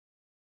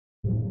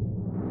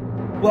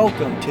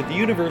Welcome to the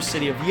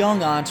University of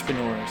Young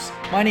Entrepreneurs.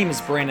 My name is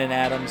Brandon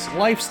Adams,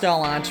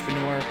 lifestyle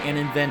entrepreneur and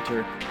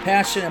inventor,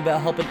 passionate about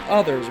helping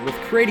others with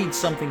creating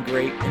something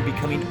great and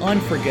becoming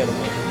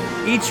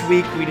unforgettable. Each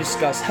week we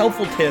discuss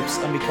helpful tips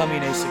on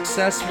becoming a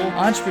successful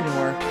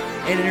entrepreneur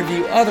and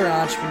interview other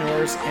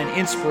entrepreneurs and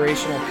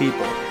inspirational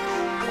people.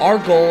 Our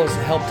goal is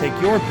to help take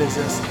your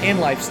business and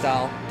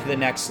lifestyle to the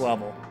next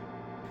level.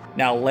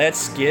 Now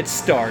let's get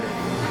started.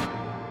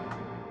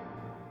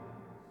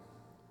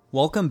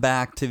 Welcome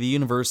back to the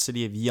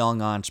University of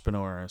Young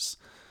Entrepreneurs.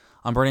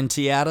 I'm Brandon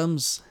T.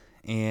 Adams,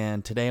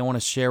 and today I want to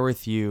share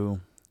with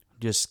you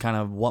just kind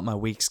of what my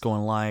week's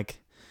going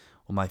like,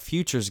 what my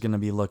future's going to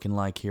be looking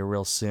like here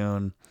real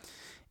soon,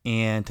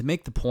 and to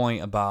make the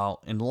point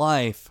about in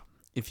life,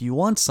 if you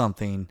want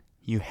something,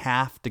 you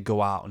have to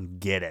go out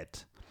and get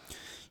it.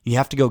 You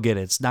have to go get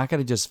it. It's not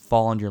going to just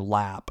fall in your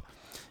lap.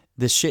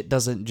 This shit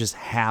doesn't just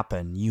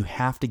happen. You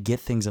have to get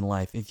things in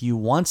life. If you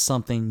want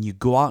something, you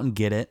go out and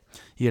get it.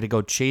 You got to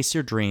go chase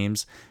your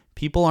dreams.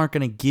 People aren't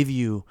going to give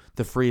you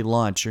the free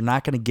lunch. You're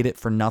not going to get it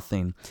for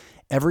nothing.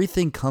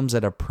 Everything comes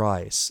at a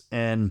price.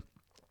 And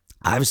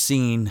I've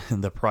seen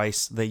the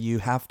price that you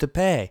have to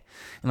pay.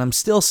 And I'm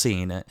still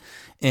seeing it.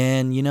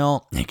 And, you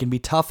know, it can be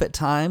tough at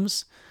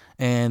times.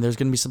 And there's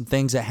going to be some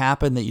things that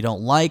happen that you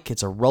don't like.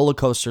 It's a roller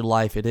coaster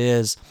life. It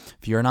is.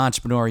 If you're an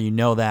entrepreneur, you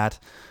know that.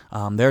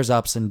 There's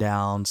ups and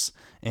downs.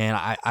 And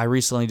I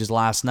recently, just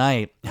last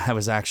night, I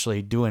was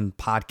actually doing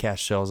podcast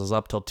shows. I was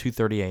up till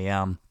 2:30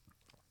 a.m.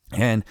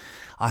 And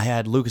I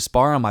had Lucas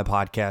Barr on my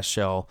podcast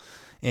show.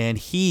 And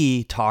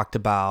he talked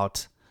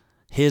about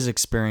his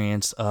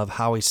experience of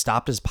how he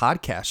stopped his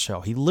podcast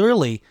show.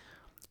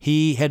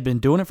 He had been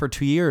doing it for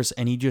 2 years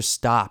and he just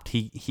stopped.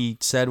 He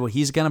said, well,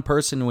 he's the kind of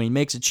person when he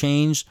makes a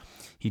change,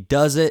 he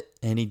does it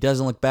and he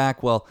doesn't look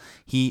back. Well,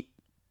 in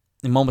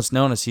moment's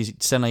notice, he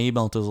sent an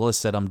email to his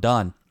list, said, I'm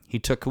done. He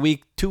took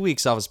 2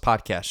 weeks off his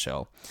podcast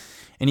show.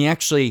 And he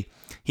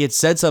had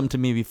said something to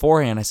me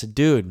beforehand. I said,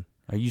 dude,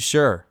 are you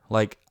sure?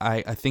 Like,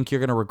 I think you're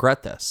going to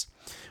regret this.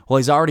 Well,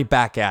 he's already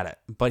back at it,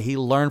 but he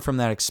learned from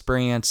that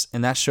experience.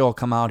 And that show will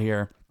come out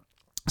here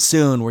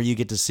soon where you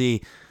get to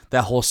see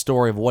that whole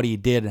story of what he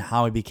did and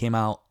how he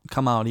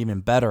come out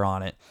even better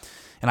on it.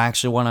 And I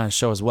actually went on a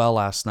show as well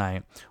last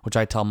night, which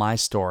I tell my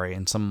story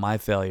and some of my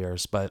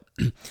failures, but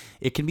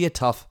it can be a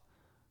tough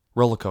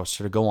roller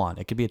coaster to go on.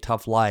 It could be a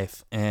tough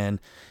life, and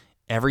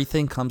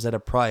everything comes at a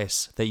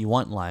price that you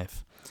want in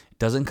life. It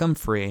doesn't come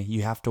free.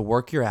 You have to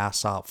work your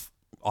ass off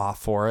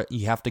for it.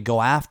 You have to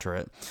go after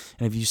it.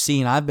 And if you've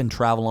seen, I've been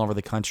traveling all over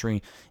the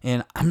country,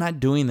 and I'm not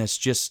doing this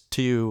just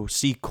to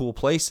see cool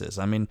places.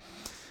 I mean,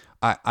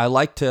 I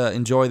like to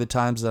enjoy the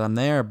times that I'm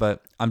there,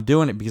 but I'm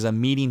doing it because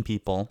I'm meeting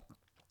people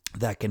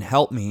that can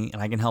help me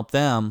and I can help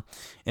them,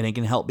 and it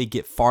can help me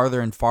get farther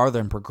and farther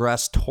and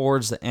progress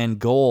towards the end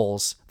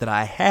goals that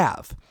I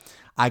have.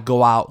 I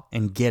go out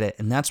and get it.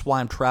 And that's why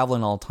I'm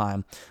traveling all the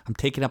time. I'm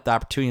taking up the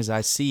opportunities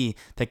I see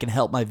that can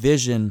help my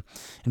vision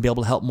and be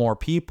able to help more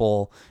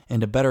people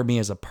and to better me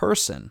as a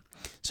person.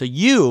 So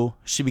you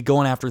should be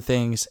going after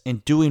things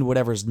and doing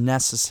whatever's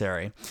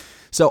necessary.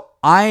 So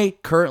I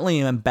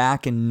currently am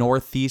back in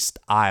Northeast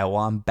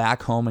Iowa. I'm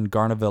back home in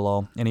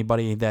Garnavillo.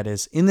 Anybody that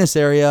is in this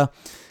area,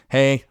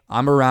 hey,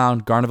 I'm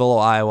around Garnavillo,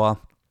 Iowa.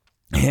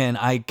 And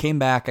I came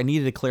back. I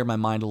needed to clear my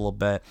mind a little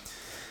bit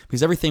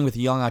because everything with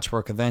the Young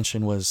Entrepreneur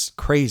Convention was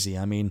crazy.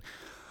 I mean,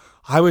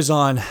 I was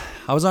on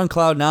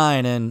cloud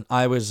nine, and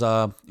it was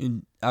a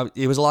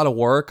lot of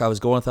work. I was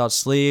going without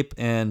sleep,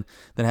 and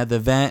then had the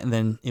event, and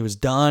then it was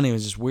done. It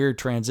was this weird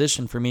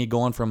transition for me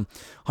going from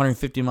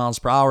 150 miles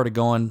per hour to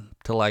going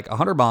to like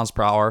 100 miles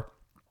per hour,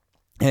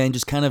 and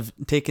just kind of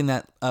taking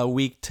that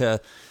week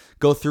to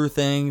go through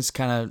things,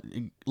 kind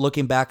of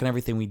looking back on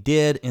everything we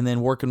did, and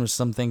then working with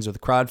some things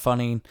with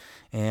crowdfunding.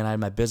 And I had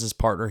my business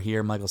partner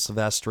here, Michael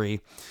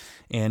Silvestri.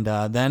 And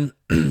then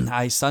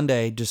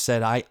Sunday just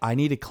said, I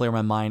need to clear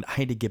my mind. I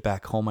need to get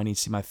back home. I need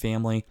to see my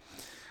family.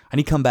 I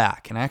need to come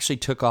back. And I actually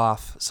took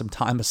off some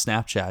time of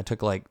Snapchat. I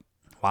took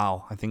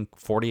I think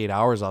 48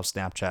 hours off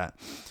Snapchat,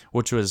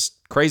 which was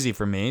crazy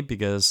for me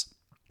because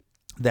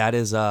that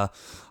is, I'm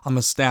a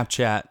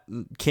Snapchat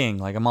king.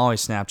 Like, I'm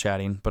always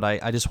Snapchatting, but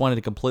I just wanted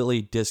to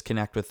completely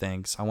disconnect with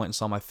things. I went and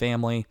saw my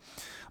family.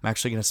 I'm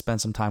actually going to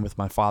spend some time with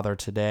my father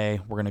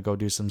today. We're going to go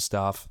do some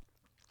stuff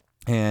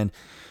and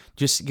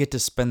just get to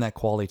spend that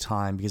quality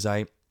time because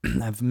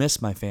I've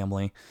missed my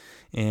family,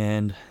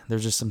 and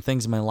there's just some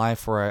things in my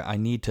life where I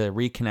need to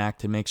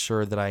reconnect and make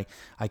sure that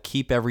I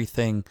keep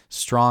everything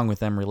strong with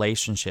them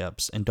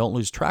relationships and don't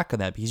lose track of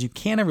that, because you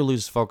can't ever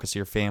lose focus of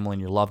your family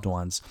and your loved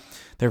ones.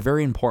 They're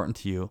very important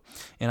to you.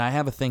 And I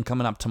have a thing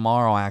coming up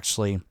tomorrow,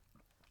 actually,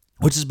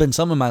 which has been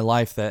some of my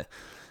life that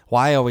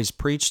why I always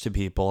preach to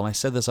people. And I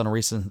said this on a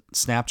recent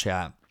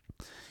Snapchat.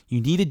 You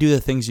need to do the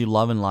things you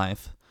love in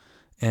life.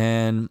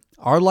 And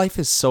our life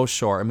is so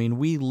short. I mean,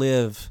 we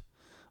live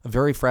a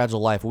very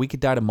fragile life. We could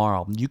die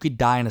tomorrow. You could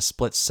die in a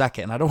split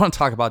second. And I don't want to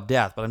talk about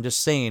death, but I'm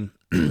just saying,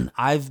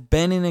 I've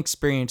been in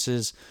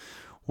experiences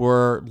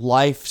where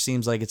life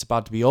seems like it's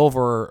about to be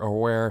over,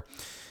 or where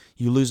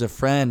you lose a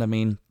friend. I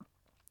mean,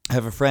 I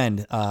have a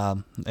friend.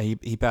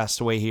 He passed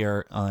away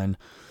here on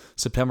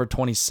September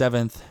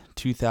 27th,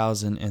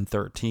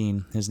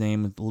 2013. His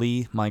name is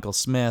Lee Michael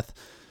Smith.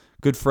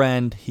 Good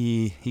friend.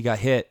 He got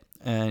hit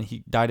and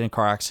he died in a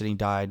car accident. He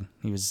died.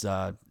 He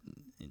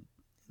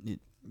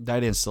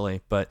died instantly,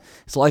 but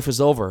his life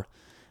was over.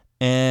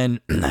 And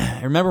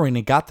I remember when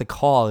he got the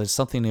call, it was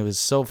something that was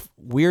so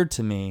weird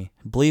to me,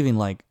 believing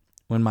like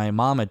when my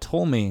mom had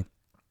told me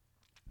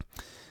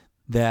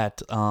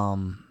that,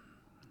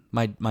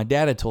 my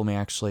dad had told me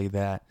actually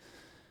that,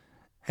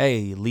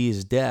 hey, Lee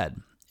is dead.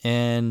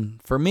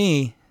 And for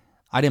me,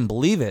 I didn't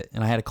believe it.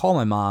 And I had to call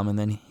my mom, and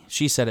then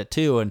she said it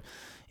too. And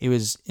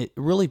it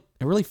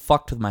really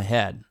fucked with my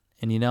head.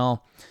 And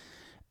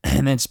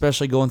and then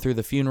especially going through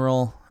the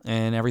funeral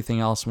and everything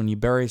else, when you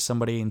bury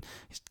somebody, and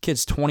his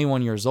kid's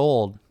 21 years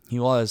old, he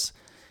was,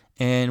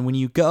 and when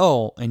you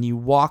go and you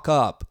walk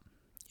up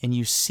and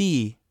you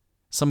see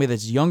somebody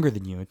that's younger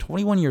than you,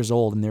 21 years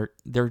old, and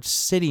they're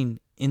sitting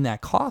in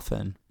that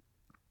coffin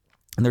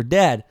and they're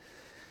dead,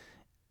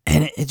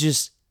 and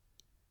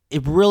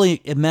it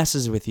really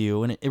messes with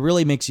you, and it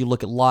really makes you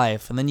look at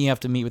life, and then you have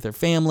to meet with their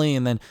family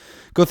and then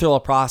go through all the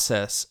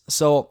process.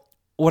 So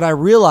what I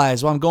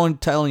realized while I'm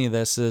telling you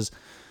this is,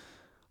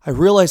 I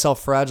realize how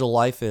fragile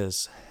life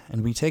is,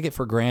 and we take it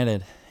for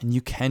granted. And you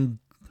can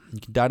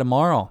die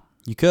tomorrow.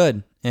 You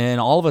could,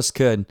 and all of us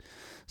could.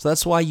 So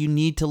that's why you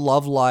need to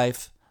love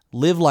life,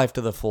 live life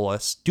to the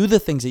fullest, do the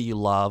things that you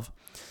love,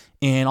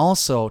 and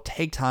also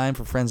take time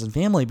for friends and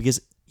family, because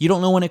you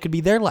don't know when it could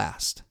be their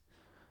last.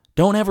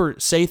 Don't ever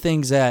say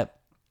things that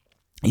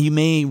you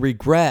may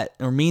regret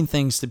or mean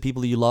things to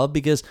people you love,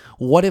 because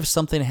what if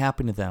something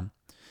happened to them?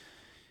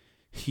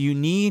 You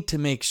need to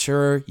make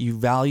sure you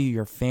value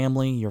your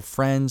family, your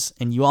friends,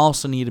 and you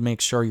also need to make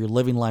sure you're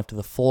living life to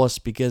the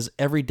fullest, because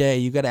every day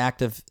you got to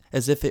act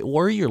as if it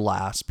were your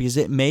last, because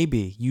it may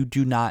be. You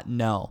do not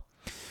know.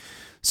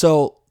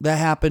 So that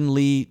happened,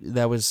 Lee.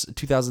 That was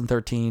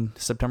 2013,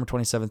 September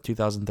 27th,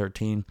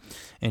 2013.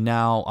 And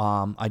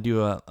now I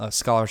do a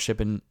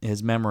scholarship in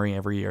his memory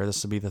every year.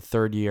 This will be the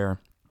third year.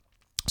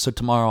 So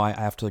tomorrow I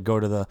have to go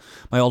to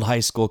my old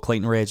high school,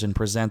 Clayton Ridge, and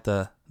present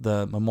the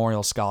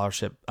memorial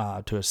scholarship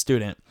to a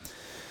student.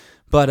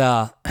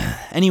 But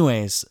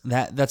anyways,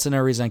 that's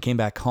another reason I came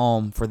back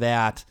home for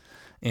that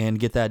and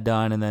get that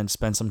done, and then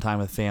spend some time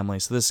with family.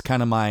 So this is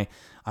kind of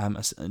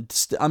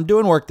I'm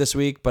doing work this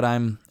week, but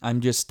I'm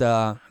just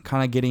kind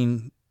of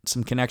getting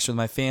some connection with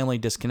my family,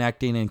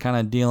 disconnecting, and kind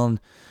of dealing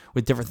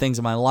with different things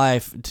in my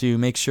life to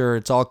make sure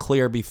it's all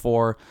clear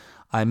before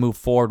I move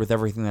forward with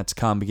everything that's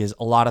come, because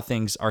a lot of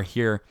things are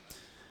here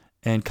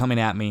and coming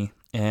at me,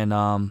 and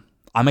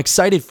I'm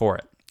excited for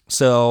it.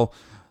 So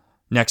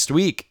next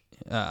week,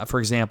 for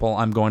example,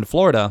 I'm going to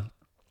Florida.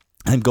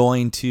 I'm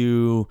going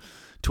to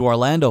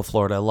Orlando,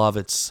 Florida. I love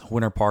its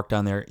winter park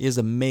down there. It is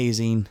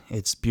amazing.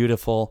 It's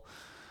beautiful.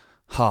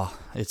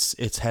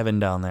 It's heaven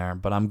down there.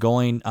 But I'm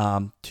going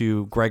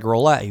to Greg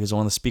Rollett. He was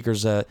one of the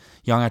speakers at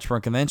Young Entrepreneur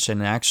Convention,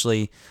 and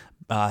actually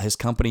his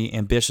company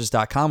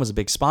Ambitious.com was a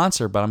big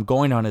sponsor, but I'm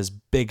going on his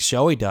big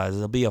show he does.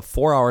 It'll be a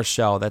 4-hour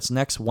show. That's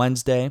next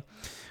Wednesday,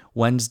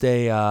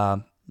 May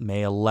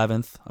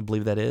 11th, I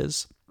believe that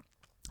is.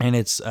 And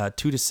it's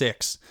 2 to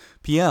 6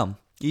 p.m.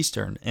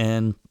 Eastern.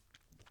 And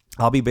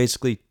I'll be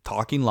basically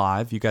talking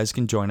live. You guys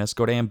can join us.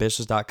 Go to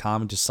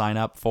Ambitious.com and just sign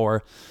up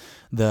for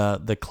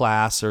the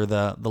class or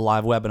the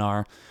live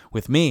webinar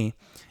with me,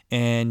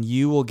 and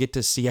you will get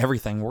to see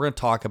everything. We're going to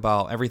talk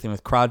about everything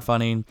with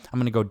crowdfunding. I'm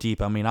going to go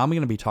deep. I mean, I'm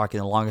going to be talking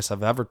the longest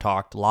I've ever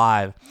talked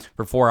live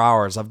for 4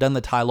 hours. I've done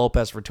the Tai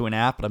Lopez for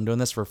 2.5, but I'm doing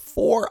this for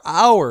 4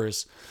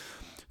 hours.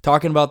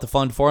 Talking about the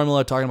fund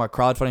formula, talking about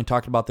crowdfunding,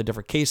 talking about the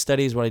different case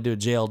studies, what I do at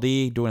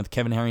JLD, doing with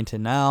Kevin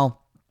Harrington now,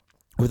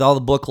 with all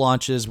the book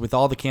launches, with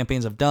all the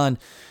campaigns I've done.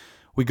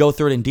 We go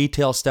through it in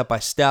detail, step by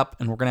step,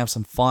 and we're going to have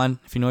some fun.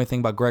 If you know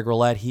anything about Greg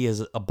Rollett, he is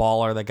a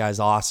baller. That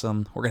guy's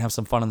awesome. We're going to have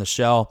some fun on the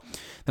show.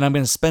 Then I'm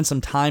going to spend some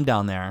time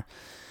down there.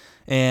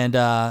 And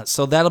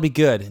so that'll be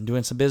good. And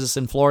doing some business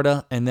in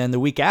Florida. And then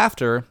the week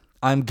after,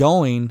 I'm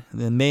going,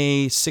 the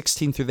May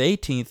 16th through the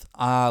 18th,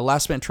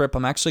 last minute trip.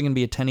 I'm actually going to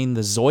be attending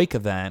the Zoic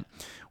event,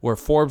 where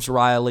Forbes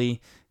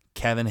Riley,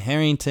 Kevin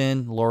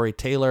Harrington, Lori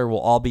Taylor will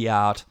all be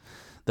out.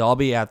 They'll all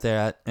be out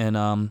there.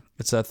 And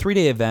it's a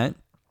 3-day event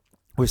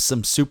with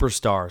some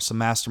superstars, some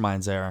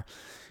masterminds there.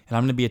 And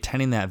I'm going to be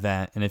attending that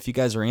event. And if you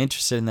guys are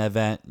interested in that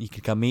event, you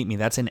can come meet me.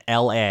 That's in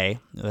LA.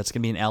 That's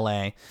going to be in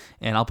LA.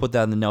 And I'll put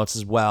that in the notes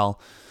as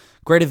well.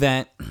 Great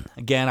event.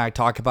 Again, I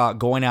talk about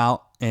going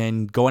out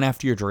and going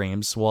after your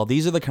dreams. Well,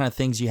 these are the kind of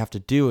things you have to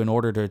do in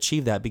order to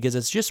achieve that, because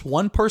it's just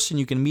one person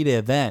you can meet at an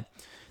event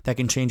that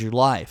can change your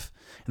life.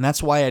 And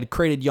that's why I had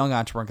created Young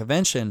Entrepreneur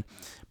Convention.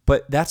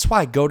 But that's why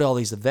I go to all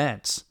these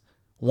events.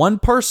 One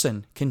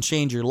person can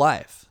change your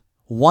life.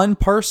 One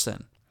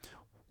person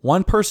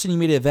you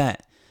meet at an event.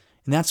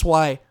 And that's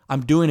why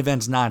I'm doing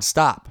events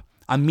nonstop.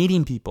 I'm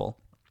meeting people.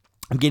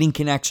 I'm getting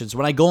connections.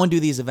 When I go and do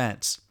these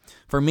events,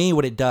 for me,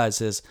 what it does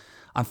is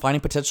I'm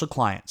finding potential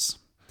clients.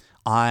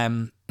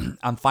 I'm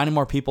finding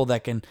more people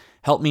that can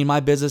help me in my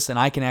business, and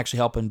I can actually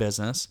help in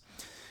business.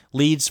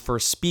 leads for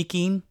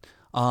speaking,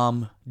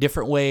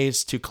 different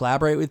ways to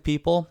collaborate with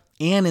people.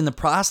 And in the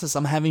process,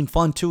 I'm having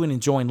fun too and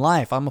enjoying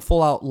life. I'm a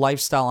full-out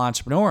lifestyle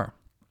entrepreneur.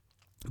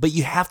 But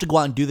you have to go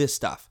out and do this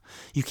stuff.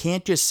 You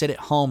can't just sit at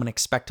home and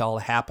expect it all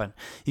to happen.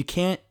 You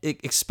can't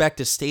expect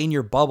to stay in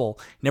your bubble,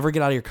 never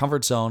get out of your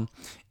comfort zone,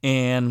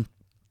 and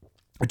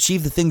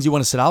achieve the things you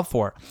want to set out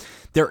for.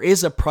 There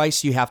is a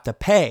price you have to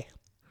pay.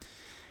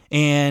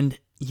 And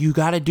you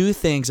got to do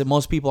things that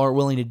most people aren't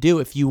willing to do.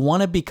 If you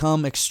want to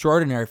become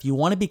extraordinary, if you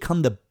want to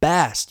become the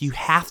best, you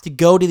have to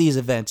go to these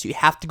events. You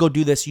have to go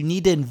do this. You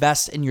need to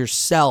invest in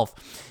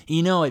yourself.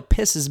 You know, it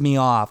pisses me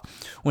off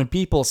when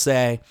people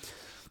say,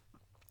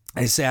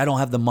 I don't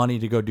have the money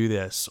to go do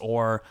this,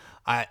 or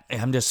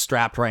I'm just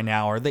strapped right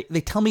now, or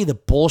they tell me the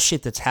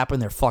bullshit that's happened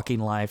in their fucking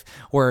life,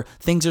 or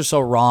things are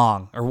so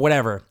wrong, or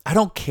whatever. I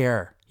don't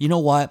care. You know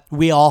what?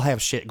 We all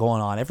have shit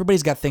going on.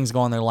 Everybody's got things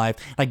going on in their life.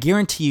 And I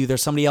guarantee you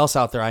there's somebody else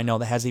out there I know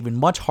that has even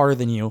much harder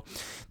than you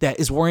that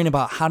is worrying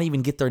about how to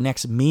even get their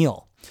next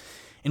meal.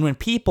 And when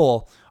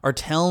people are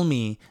telling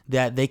me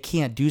that they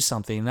can't do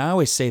something, and I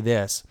always say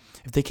this,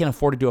 if they can't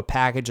afford to do a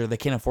package or they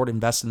can't afford to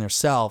invest in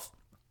themselves,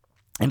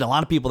 and a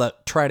lot of people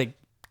that try to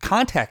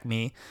contact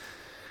me,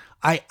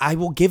 I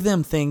will give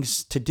them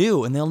things to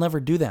do and they'll never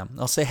do them.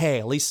 They'll say, hey,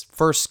 at least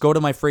first go to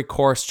my free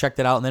course, check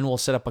that out, and then we'll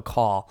set up a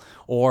call,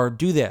 or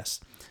do this.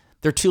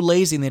 They're too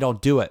lazy and they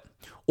don't do it.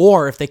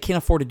 Or if they can't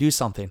afford to do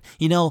something.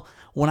 You know,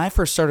 when I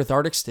first started with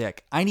Arctic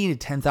Stick, I needed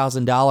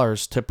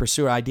 $10,000 to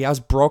pursue an idea. I was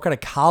broke out of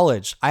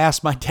college. I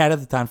asked my dad at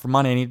the time for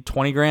money. I needed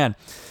 20 grand.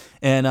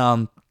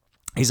 And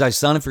he's like,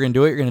 son, if you're going to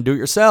do it, you're going to do it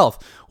yourself.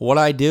 What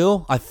I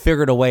do, I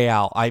figured a way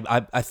out.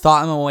 I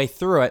thought my way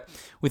through it.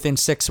 Within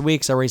 6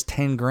 weeks, I raised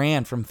 10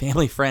 grand from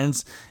family,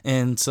 friends,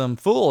 and some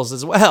fools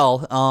as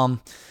well.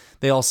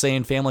 They all say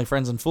in family,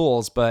 friends, and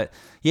fools. But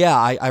yeah,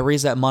 I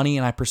raised that money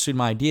and I pursued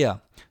my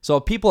idea. So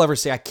if people ever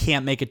say I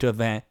can't make it to an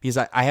event because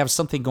I have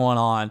something going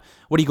on,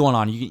 what are you going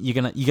on? You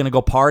gonna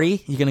go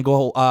party? You gonna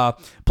go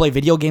play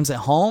video games at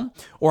home?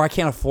 Or I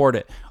can't afford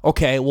it.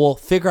 Okay, well,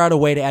 figure out a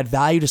way to add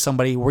value to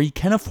somebody where you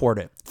can afford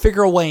it.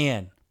 Figure a way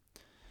in.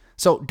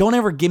 So don't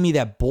ever give me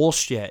that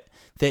bullshit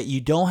that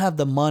you don't have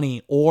the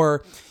money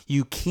or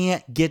you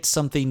can't get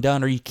something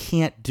done or you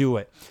can't do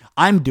it.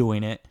 I'm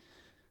doing it.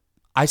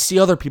 I see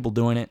other people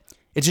doing it.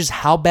 It's just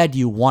how bad do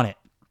you want it?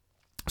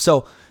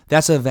 So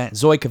that's an event,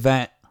 Zoic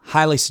event.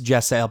 Highly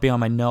suggest that. I'll be on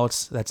my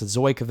notes. That's a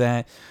Zoic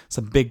event.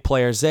 Some big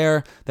players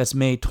there. That's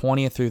May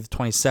 20th through the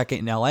 22nd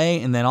in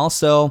LA. And then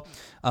also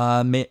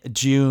I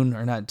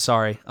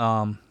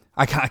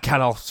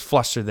got all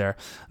flustered there.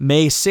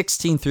 May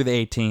 16th through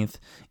the 18th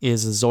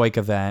is a Zoic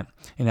event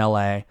in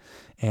LA.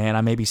 And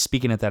I may be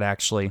speaking at that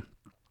actually.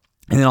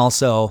 And then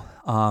also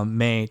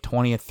May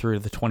 20th through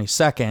the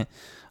 22nd,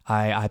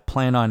 I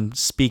plan on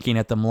speaking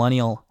at the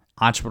Millennial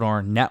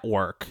Entrepreneur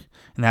Network.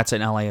 And that's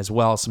in LA as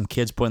well. Some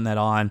kids putting that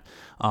on.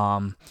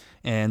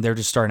 And they're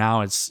just starting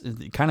out. It's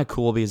kind of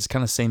cool because it's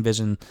kind of the same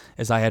vision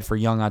as I had for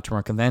Young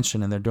Entrepreneur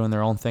Convention. And they're doing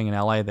their own thing in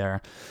LA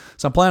there.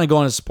 So I'm planning on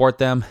going to support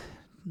them.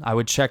 I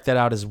would check that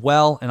out as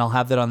well. And I'll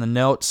have that on the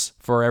notes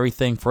for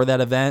everything for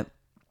that event.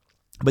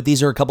 But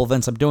these are a couple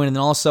events I'm doing. And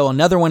then also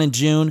another one in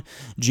June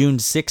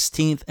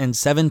 16th and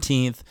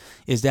 17th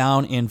is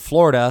down in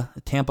Florida,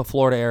 Tampa,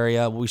 Florida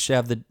area. We should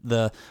have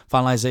the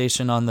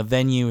finalization on the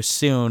venue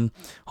soon,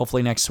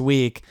 hopefully next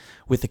week,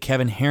 with the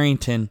Kevin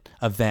Harrington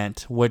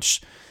event,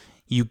 which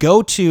you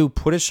go to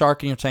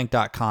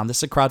putasharkinyourtank.com. This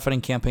is a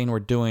crowdfunding campaign we're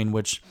doing,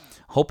 which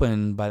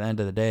hoping by the end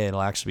of the day it'll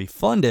actually be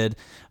funded.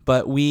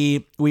 But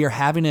we are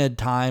having a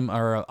time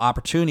or an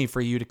opportunity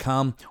for you to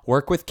come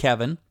work with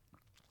Kevin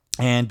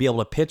and be able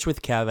to pitch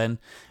with Kevin,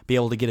 be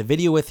able to get a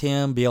video with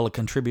him, be able to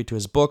contribute to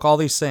his book, all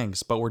these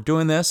things. But we're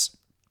doing this.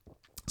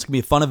 It's going to be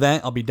a fun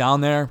event. I'll be down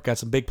there. Got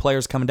some big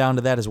players coming down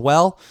to that as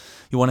well.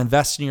 You want to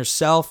invest in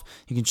yourself,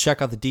 you can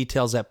check out the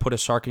details at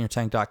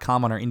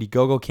putasharkinyourtank.com on our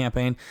Indiegogo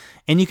campaign.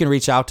 And you can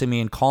reach out to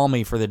me and call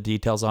me for the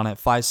details on it,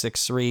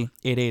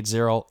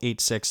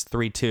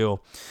 563-880-8632.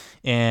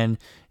 And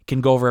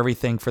can go over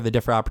everything for the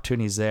different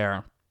opportunities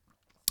there.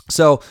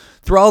 So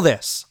through all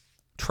this,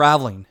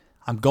 traveling,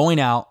 I'm going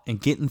out and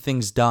getting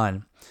things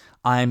done.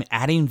 I'm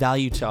adding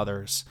value to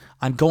others.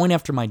 I'm going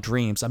after my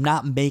dreams. I'm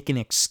not making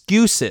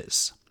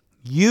excuses.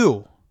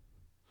 You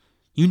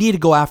need to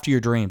go after your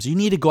dreams. You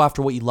need to go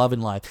after what you love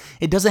in life.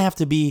 It doesn't have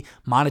to be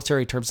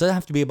monetary terms. It doesn't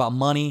have to be about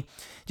money.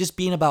 Just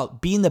being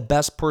about being the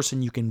best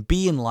person you can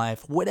be in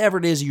life, whatever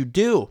it is you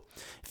do.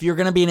 If you're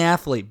going to be an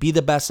athlete, be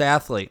the best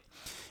athlete.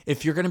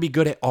 If you're going to be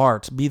good at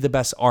art, be the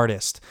best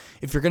artist.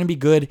 If you're going to be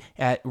good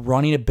at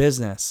running a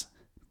business,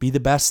 be the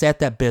best at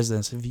that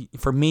business.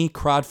 For me,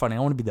 crowdfunding, I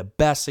want to be the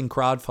best in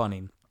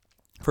crowdfunding.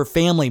 For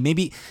family,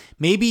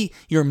 maybe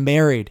you're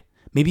married.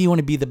 Maybe you want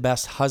to be the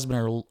best husband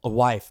or a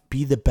wife.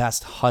 Be the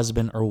best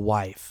husband or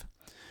wife.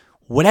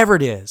 Whatever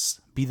it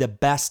is, be the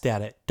best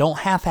at it. Don't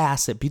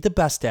half-ass it. Be the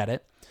best at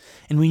it.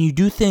 And when you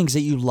do things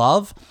that you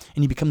love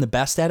and you become the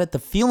best at it, the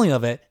feeling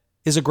of it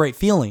is a great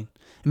feeling.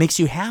 It makes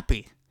you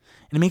happy.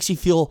 And it makes you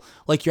feel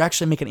like you're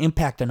actually making an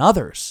impact on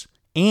others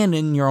and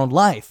in your own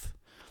life.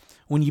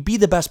 When you be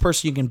the best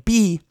person you can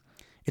be,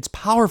 It's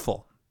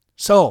powerful.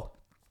 So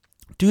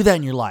do that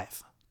in your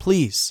life,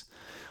 please.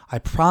 I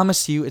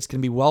promise you it's going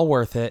to be well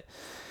worth it.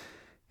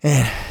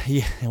 And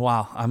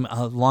wow, I'm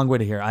a long way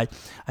to here. I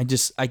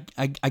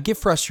get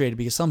frustrated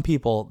because some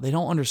people, they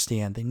don't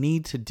understand. They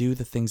need to do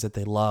the things that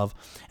they love,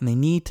 and they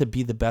need to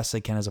be the best they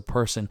can as a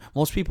person.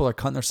 Most people are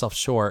cutting themselves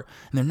short,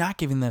 and they're not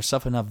giving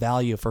themselves enough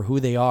value for who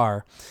they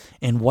are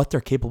and what they're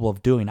capable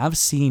of doing. I've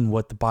seen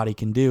what the body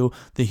can do,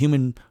 the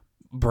human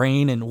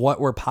brain, and what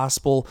we're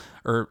possible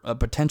or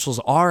potentials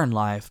are in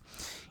life.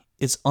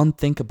 It's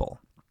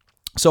unthinkable.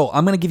 So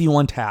I'm going to give you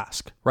one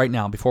task right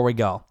now before we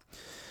go.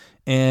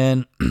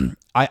 And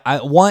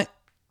I want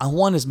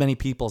as many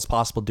people as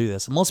possible to do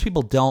this. And most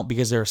people don't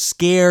because they're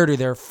scared or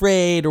they're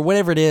afraid or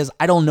whatever it is.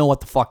 I don't know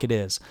what the fuck it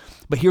is.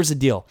 But here's the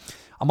deal.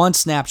 I'm on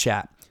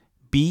Snapchat,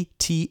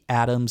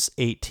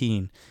 BTAdams18.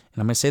 And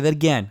I'm going to say that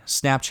again,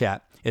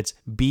 Snapchat. It's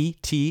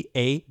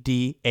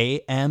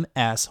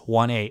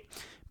BTADAMS18.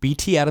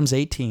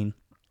 BTAdams18.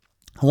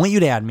 I want you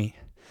to add me.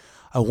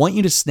 I want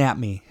you to snap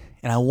me.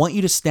 And I want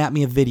you to snap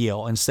me a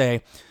video and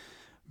say,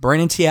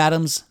 Brandon T.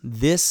 Adams,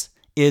 this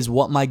is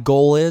what my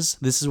goal is.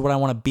 This is what I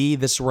want to be.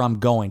 This is where I'm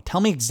going. Tell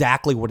me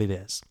exactly what it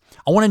is.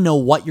 I want to know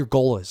what your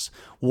goal is,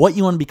 what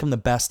you want to become the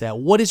best at.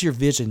 What is your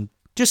vision?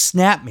 Just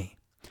snap me.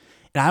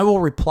 And I will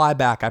reply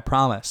back, I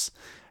promise.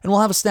 And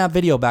we'll have a snap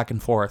video back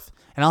and forth.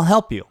 And I'll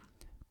help you.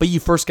 But you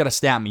first got to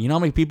snap me. You know how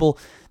many people,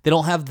 they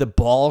don't have the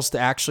balls to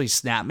actually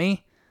snap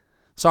me?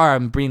 Sorry,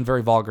 I'm being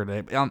very vulgar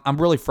today.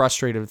 I'm really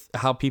frustrated with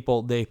how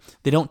people, they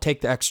don't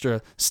take the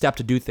extra step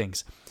to do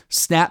things.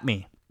 Snap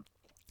me.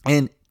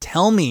 And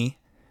tell me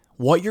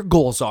what your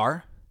goals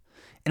are,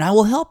 and I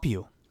will help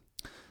you.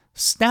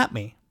 Snap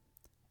me.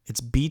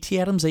 It's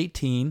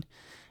BTAdams18,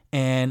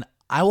 and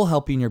I will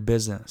help you in your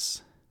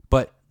business.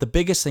 But the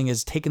biggest thing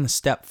is taking the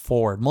step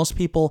forward. Most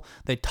people,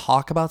 they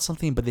talk about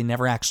something, but they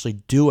never actually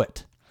do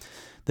it.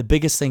 The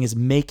biggest thing is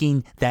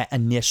making that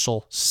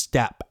initial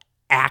step,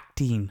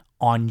 acting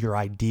on your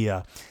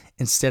idea,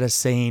 instead of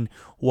saying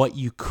what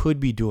you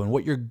could be doing,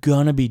 what you're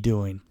going to be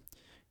doing.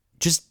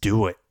 Just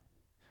do it.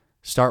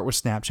 Start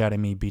with Snapchatting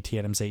me,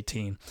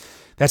 BTAdams18.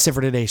 That's it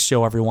for today's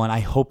show, everyone.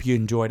 I hope you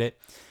enjoyed it.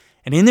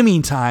 And in the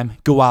meantime,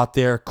 go out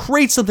there,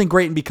 create something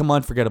great, and become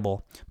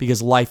unforgettable,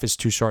 because life is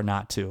too short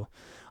not to.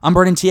 I'm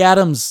Brandon T.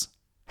 Adams.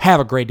 Have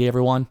a great day,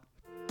 everyone.